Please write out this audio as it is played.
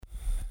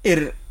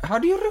How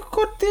do you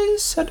record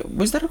this?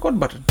 Where's the record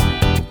button?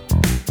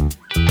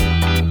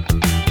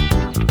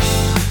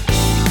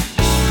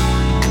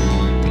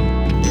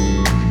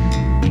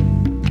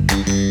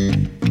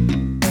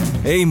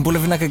 Hey,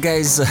 Mbulavinaka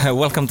guys,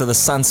 welcome to the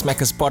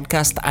Sunsmackers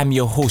podcast. I'm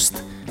your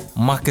host,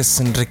 Marcus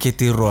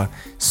Nreketiroa.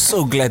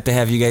 So glad to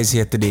have you guys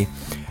here today.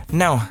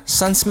 Now,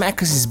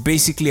 Sunsmackers is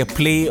basically a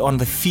play on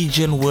the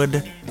Fijian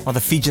word or the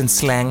Fijian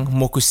slang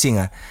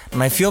mokusinga.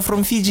 Now, if you're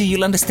from Fiji,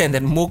 you'll understand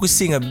that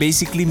mokusinga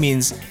basically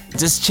means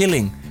just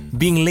chilling,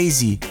 being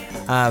lazy,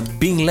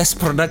 being less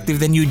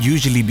productive than you'd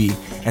usually be.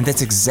 And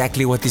that's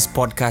exactly what this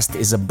podcast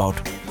is about.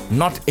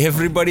 Not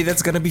everybody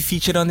that's going to be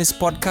featured on this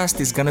podcast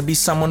is going to be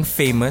someone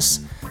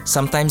famous.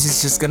 Sometimes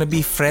it's just going to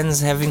be friends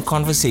having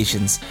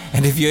conversations.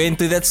 And if you're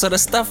into that sort of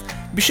stuff,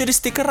 be sure to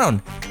stick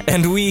around.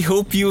 And we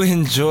hope you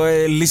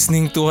enjoy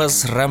listening to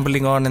us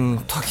rambling on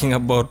and talking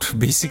about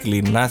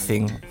basically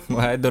nothing.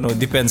 I don't know,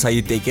 depends how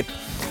you take it.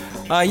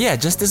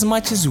 Just as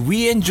much as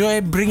we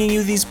enjoy bringing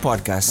you these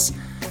podcasts.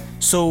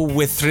 So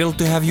we're thrilled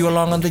to have you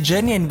along on the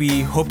journey and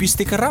we hope you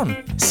stick around.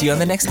 See you on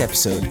the next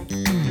episode.